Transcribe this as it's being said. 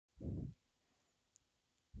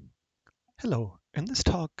Hello, in this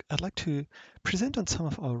talk I'd like to present on some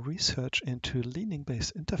of our research into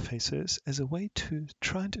leaning-based interfaces as a way to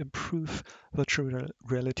try and improve virtual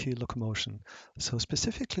reality locomotion. So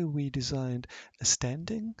specifically we designed a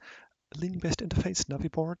standing leaning-based interface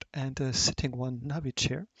NaviBoard and a sitting one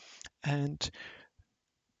NaviChair. And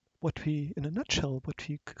in a nutshell, what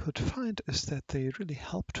we could find is that they really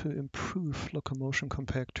help to improve locomotion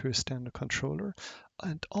compared to a standard controller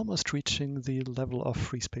and almost reaching the level of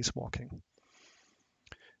free space walking.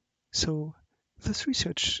 So this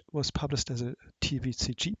research was published as a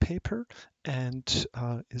TVCG paper and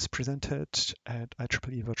is presented at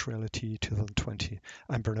IEEE Virtual Reality 2020.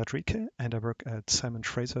 I'm Bernhard Riecke and I work at Simon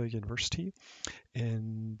Fraser University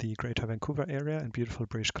in the Greater Vancouver area in beautiful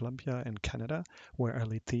British Columbia in Canada, where I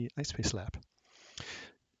lead the iSpace lab.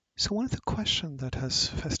 So one of the questions that has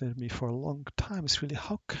fascinated me for a long time is really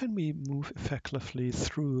how can we move effectively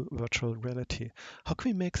through virtual reality? How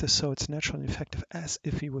can we make this so it's natural and effective as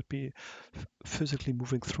if we would be physically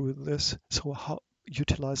moving through this? So how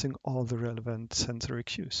utilizing all the relevant sensory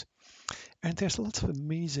cues. And there's lots of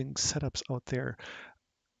amazing setups out there.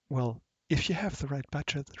 Well, if you have the right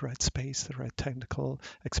budget, the right space, the right technical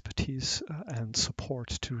expertise and support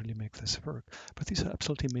to really make this work. But these are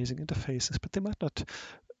absolutely amazing interfaces, but they might not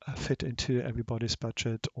fit into everybody's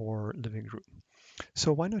budget or living room.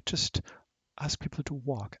 So why not just ask people to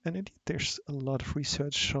walk? And indeed, there's a lot of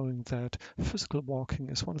research showing that physical walking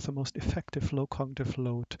is one of the most effective low cognitive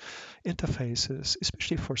load interfaces,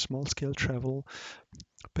 especially for small scale travel.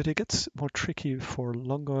 But it gets more tricky for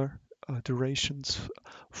longer durations,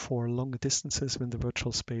 for longer distances when the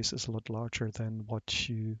virtual space is a lot larger than what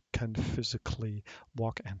you can physically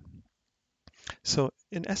walk in. So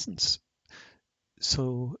in essence,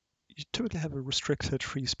 you typically have a restricted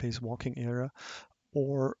free space walking area,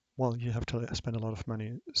 or, well, you have to spend a lot of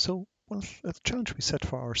money. So one of the challenge we set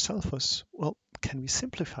for ourselves was, well, can we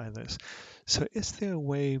simplify this? So is there a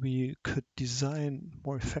way we could design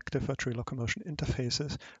more effective virtual locomotion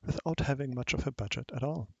interfaces without having much of a budget at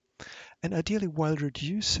all? And ideally while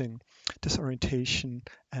reducing disorientation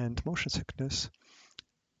and motion sickness,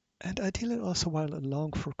 and ideally also while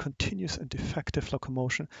allowing for continuous and effective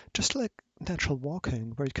locomotion, just like natural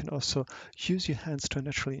walking, where you can also use your hands to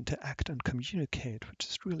naturally interact and communicate, which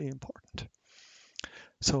is really important.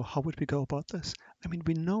 So how would we go about this? I mean,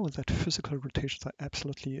 we know that physical rotations are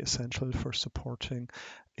absolutely essential for supporting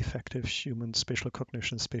effective human spatial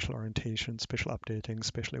cognition, spatial orientation, spatial updating,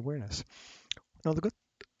 spatial awareness. Now, the good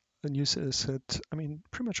news is that, I mean,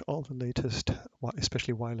 pretty much all the latest,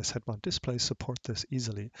 especially wireless head-mount displays, support this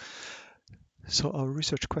easily. So our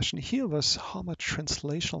research question here was how much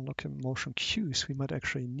translational locomotion cues we might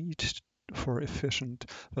actually need for efficient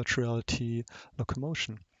virtual reality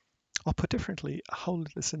locomotion. Or put differently, how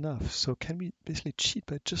little is enough? So can we basically cheat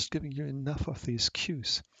by just giving you enough of these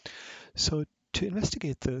cues? So to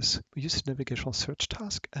investigate this, we used a navigational search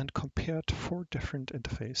task and compared 4 different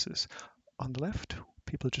interfaces. On the left,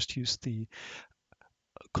 people just used the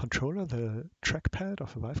controller, the trackpad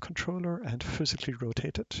of a Vive controller, and physically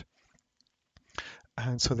rotate it.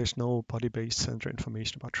 And so there's no body-based sensor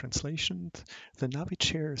information about translation. The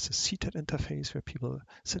NaviChair is a seated interface where people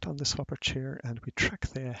sit on the swapper chair and we track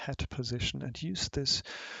their head position and use this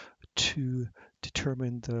to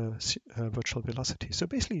determine the virtual velocity. So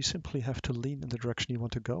basically you simply have to lean in the direction you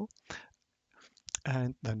want to go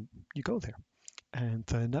and then you go there. And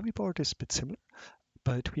the NaviBoard is a bit similar,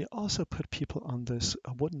 but we also put people on this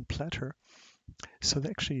wooden platter. So they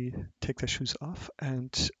actually take their shoes off, and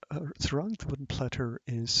surrounding the wooden platter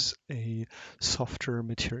is a softer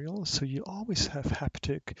material. So you always have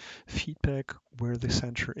haptic feedback where the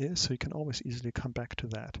sensor is, so you can always easily come back to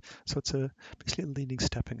that. So it's basically a leaning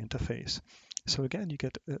stepping interface. So again, you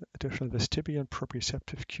get additional vestibular and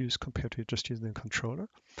proprioceptive cues compared to just using the controller.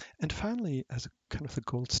 And finally, as a kind of the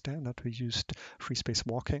gold standard, we used free space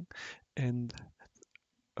walking in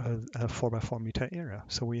a 4x4 meter area.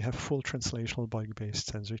 So we have full translational body-based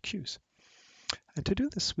sensory cues. And to do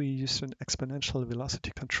this, we used an exponential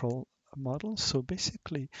velocity control model. So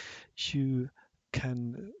basically, you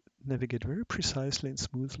can navigate very precisely and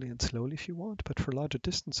smoothly and slowly if you want, but for larger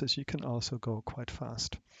distances, you can also go quite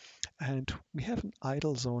fast. And we have an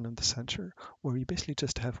idle zone in the center where we basically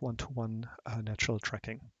just have one-to-one natural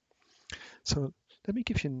tracking. So let me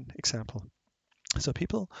give you an example. So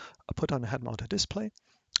people put on a head-mounted display,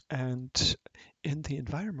 and in the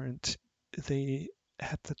environment, they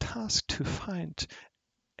had the task to find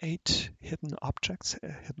 8 hidden objects,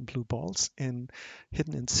 hidden blue balls, hidden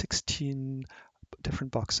in 16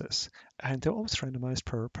 different boxes, and they're always randomized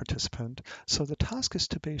per participant. So the task is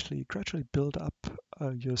to basically gradually build up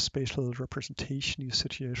your spatial representation, your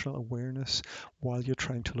situational awareness while you're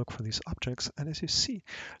trying to look for these objects. And as you see,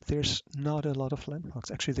 there's not a lot of landmarks.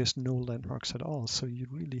 Actually, there's no landmarks at all. So you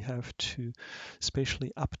really have to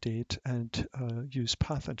spatially update and use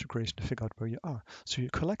path integration to figure out where you are. So you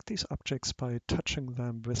collect these objects by touching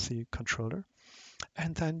them with the controller.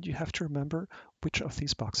 And then you have to remember which of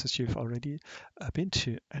these boxes you've already been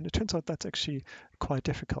to. And it turns out that's actually quite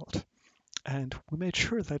difficult. And we made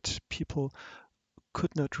sure that people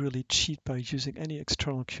could not really cheat by using any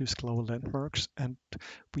external cues global landmarks, and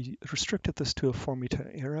we restricted this to a 4-meter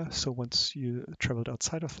area. So once you traveled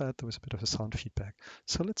outside of that, there was a bit of a sound feedback.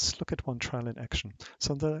 So let's look at one trial in action.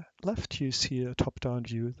 So on the left, you see a top-down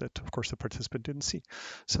view that, of course, the participant didn't see.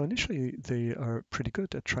 So initially, they are pretty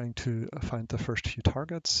good at trying to find the first few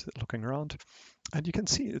targets, looking around. And you can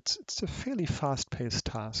see it's a fairly fast-paced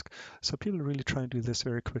task. So people really try and do this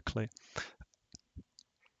very quickly.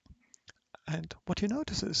 And what you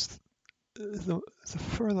notice is the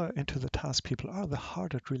further into the task people are, the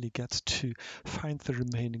harder it really gets to find the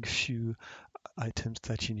remaining few items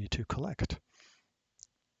that you need to collect.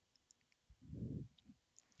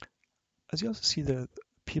 As you also see, that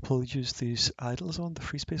people use these idle zone, the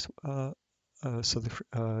free space, so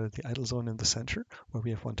the idle zone in the center, where we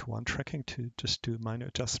have one-to-one tracking to just do minor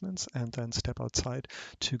adjustments and then step outside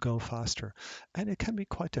to go faster. And it can be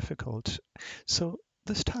quite difficult. So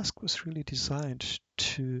this task was really designed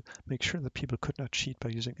to make sure that people could not cheat by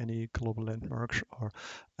using any global landmarks or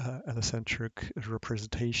allocentric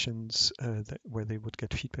representations where they would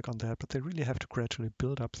get feedback on that, but they really have to gradually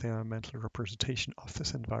build up their mental representation of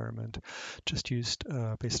this environment, just used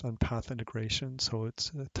based on path integration. So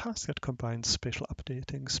it's a task that combines spatial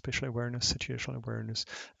updating, spatial awareness, situational awareness,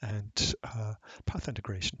 and path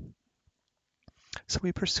integration. So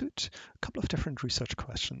we pursued a couple of different research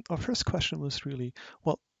questions. Our first question was really,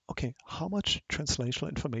 well, okay, how much translational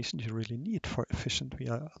information do you really need for efficient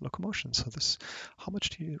VR locomotion? So how much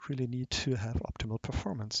do you really need to have optimal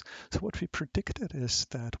performance? So what we predicted is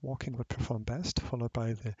that walking would perform best, followed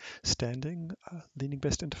by the standing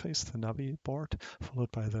leaning-based interface, the NaviBoard,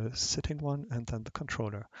 followed by the sitting one, and then the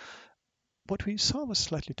controller. What we saw was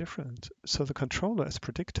slightly different. So the controller, as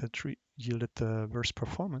predicted, yielded the worst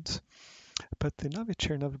performance. But the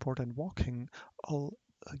NaviChair, NaviBoard, and walking all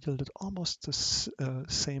yielded almost the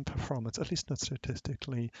same performance, at least not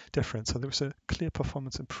statistically different. So there was a clear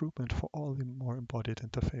performance improvement for all the more embodied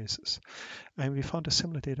interfaces. And we found a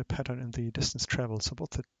similar data pattern in the distance travel. So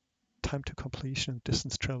both the time to completion and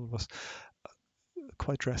distance travel was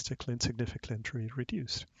quite drastically and significantly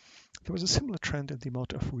reduced. There was a similar trend in the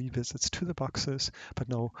amount of revisits to the boxes, but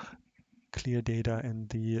no clear data in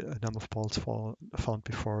the number of balls found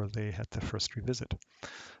before they had their first revisit.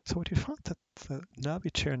 So what we found that the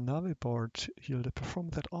NaviChair and NaviBoard yielded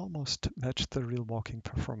performance that almost matched the real walking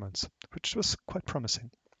performance, which was quite promising.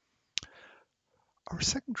 Our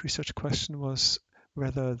second research question was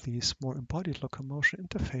whether these more embodied locomotion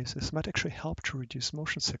interfaces might actually help to reduce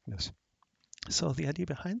motion sickness. So the idea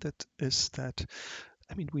behind it is that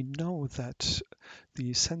we know that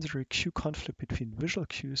the sensory cue conflict between visual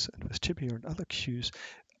cues and vestibular and other cues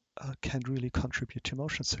can really contribute to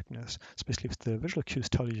motion sickness, especially if the visual cues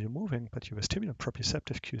tell you you're moving, but your vestibular and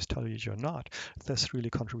proprioceptive cues tell you you're not. This really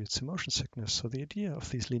contributes to motion sickness. So the idea of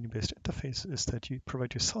these leaning-based interfaces is that you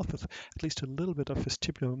provide yourself with at least a little bit of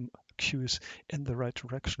vestibular cues in the right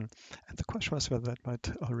direction. And the question was whether that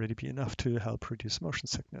might already be enough to help reduce motion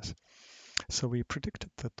sickness. So we predicted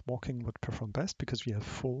that walking would perform best because we have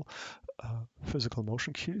full physical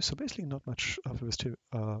motion cues. So basically not much of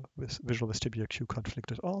a visual vestibular cue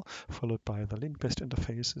conflict at all, followed by the link-based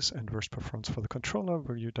interfaces and worst performance for the controller,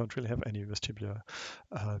 where you don't really have any vestibular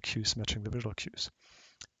cues matching the visual cues.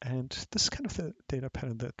 And this is kind of the data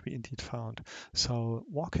pattern that we indeed found. So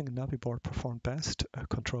walking and NaviBoard performed best,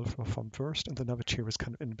 controller performed worst, and the NaviChair was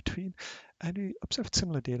kind of in between. And we observed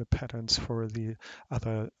similar data patterns for the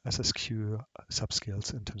other SSQ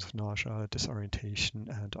subscales in terms of nausea, disorientation,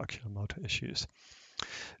 and oculomotor issues.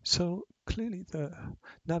 So clearly the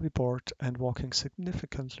NaviBoard and walking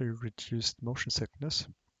significantly reduced motion sickness,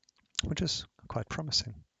 which is quite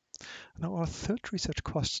promising. Now our third research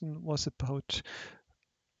question was about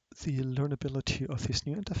the learnability of these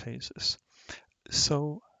new interfaces.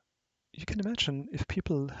 So you can imagine if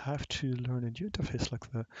people have to learn a new interface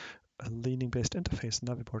like the leaning-based interface,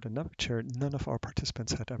 NaviBoard and NaviChair, none of our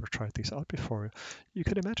participants had ever tried these out before. You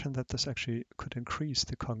could imagine that this actually could increase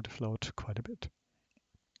the cognitive load quite a bit.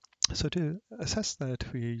 So to assess that,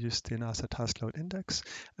 we used the NASA Task Load Index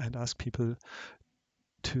and asked people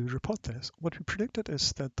to report this. What we predicted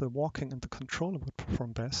is that the walking and the controller would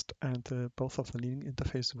perform best, and both of the leaning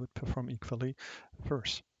interfaces would perform equally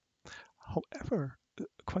worse. However,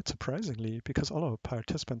 quite surprisingly, because all our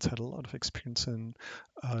participants had a lot of experience in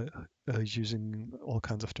using all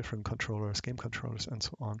kinds of different controllers, game controllers, and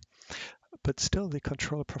so on, but still the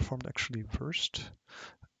controller performed actually worst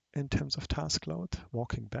in terms of task load,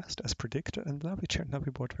 walking best as predicted, and NaviChair and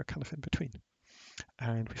NaviBoard were kind of in between.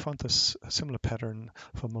 And we found this similar pattern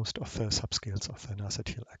for most of the subscales of the NASA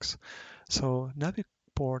TLX. So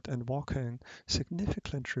NaviBoard and walking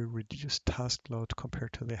significantly reduced task load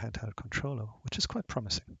compared to the handheld controller, which is quite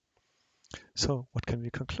promising. So what can we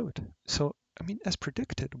conclude? So, I mean, as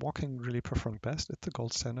predicted, walking really performed best at the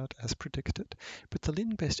gold standard as predicted, but the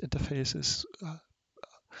leaning-based interfaces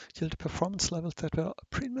yielded performance levels that were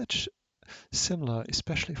pretty much similar,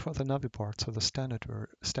 especially for the NaviBoard, so the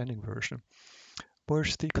standing version.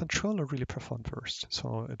 Whereas the controller really performed worst,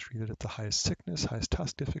 so it yielded the highest thickness, highest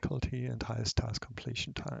task difficulty, and highest task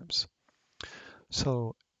completion times.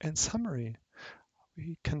 So, in summary,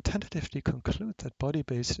 we can tentatively conclude that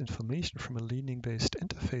body-based information from a leaning-based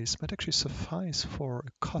interface might actually suffice for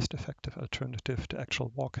a cost-effective alternative to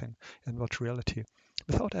actual walking in virtual reality,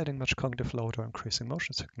 without adding much cognitive load or increasing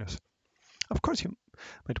motion sickness. Of course, you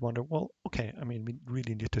might wonder, well, okay, I mean, we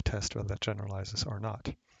really need to test whether that generalizes or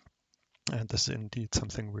not. And this is indeed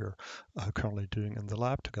something we're currently doing in the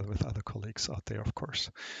lab together with other colleagues out there, of course.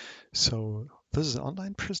 So this is an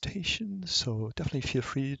online presentation, so definitely feel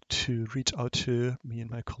free to reach out to me and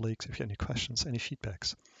my colleagues if you have any questions, any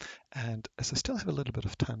feedbacks. And as I still have a little bit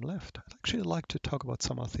of time left, I'd actually like to talk about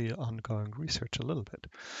some of the ongoing research a little bit.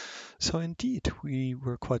 So indeed, we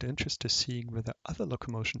were quite interested in seeing whether other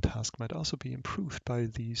locomotion tasks might also be improved by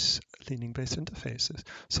these leaning-based interfaces.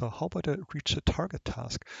 So how about a reach a target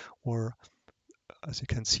task, or as you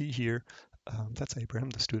can see here, that's Abraham,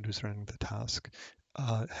 the student who's running the task,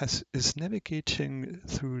 is navigating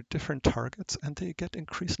through different targets, and they get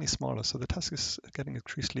increasingly smaller. So the task is getting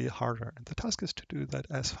increasingly harder, and the task is to do that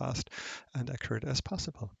as fast and accurate as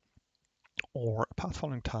possible. Or a path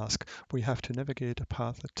following task where you have to navigate a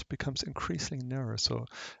path that becomes increasingly narrow. So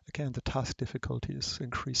again, the task difficulty is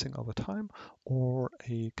increasing over time, or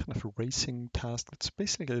a kind of a racing task that's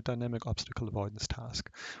basically a dynamic obstacle avoidance task.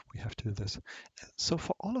 We have to do this. So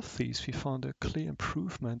for all of these, we found a clear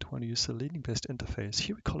improvement when you use the leaning-based interface.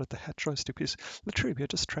 Here we call it the head joystick, because literally we are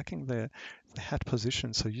just tracking the head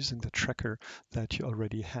position, so using the tracker that you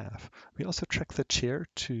already have. We also track the chair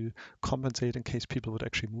to compensate in case people would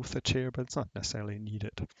actually move the chair, but it's not necessarily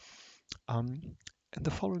needed. And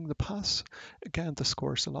the following the pass, again, the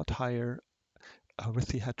score is a lot higher with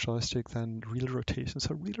the head joystick than real rotation.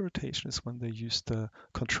 So real rotation is when they use the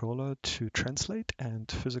controller to translate,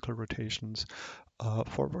 and physical rotations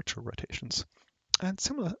for virtual rotations. And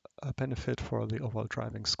similar benefit for the overall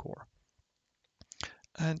driving score.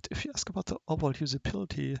 And if you ask about the overall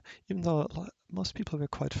usability, even though most people were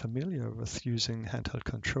quite familiar with using handheld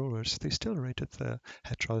controllers, they still rated the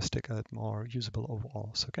head joystick as more usable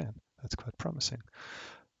overall. So again, that's quite promising.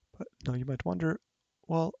 But now you might wonder,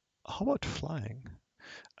 well, how about flying?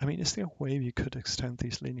 I mean, is there a way we could extend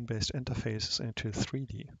these leaning-based interfaces into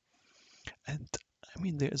 3D? And I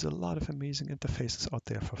mean, there is a lot of amazing interfaces out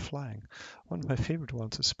there for flying. One of my favorite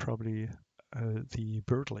ones is probably the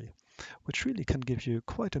Birdly, which really can give you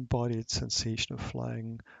quite embodied sensation of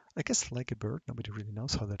flying, I guess like a bird. Nobody really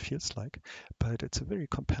knows how that feels like, but it's a very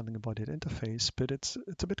compelling embodied interface, but it's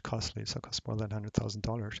a bit costly, so it costs more than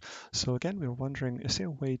 $100,000. So again, we were wondering, is there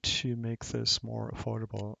a way to make this more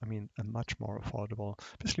affordable? I mean, a much more affordable,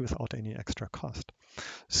 especially without any extra cost.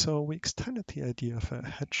 So we extended the idea of a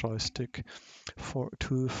head joystick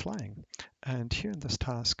to flying. And here in this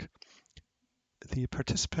task, the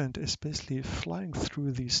participant is basically flying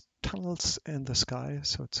through these tunnels in the sky,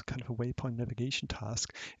 so it's kind of a waypoint navigation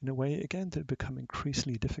task. In a way, again, they become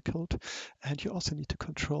increasingly difficult, and you also need to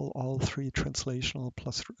control all three, translational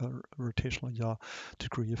plus rotational yaw,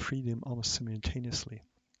 degree of freedom, almost simultaneously.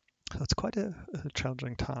 So it's quite a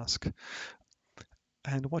challenging task.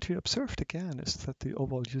 And what we observed again is that the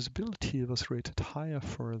overall usability was rated higher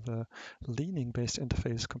for the leaning-based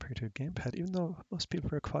interface compared to a gamepad, even though most people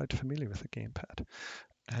were quite familiar with the gamepad.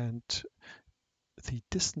 And the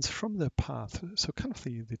distance from the path, so kind of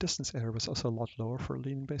the distance error was also a lot lower for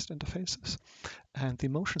leaning-based interfaces. And the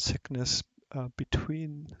motion sickness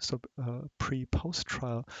between pre-post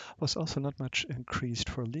trial was also not much increased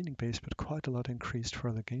for leaning-based, but quite a lot increased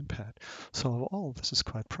for the gamepad. So overall, this is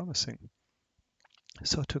quite promising.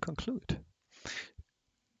 So to conclude,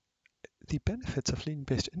 the benefits of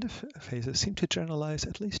lean-based interfaces seem to generalize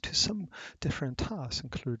at least to some different tasks,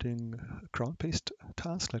 including ground-based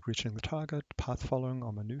tasks like reaching the target, path following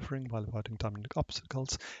or maneuvering while avoiding dynamic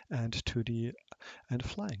obstacles, and 2D and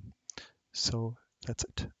flying. So that's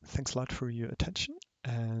it. Thanks a lot for your attention,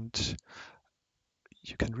 and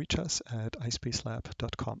you can reach us at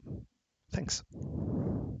ispacelab.com. Thanks.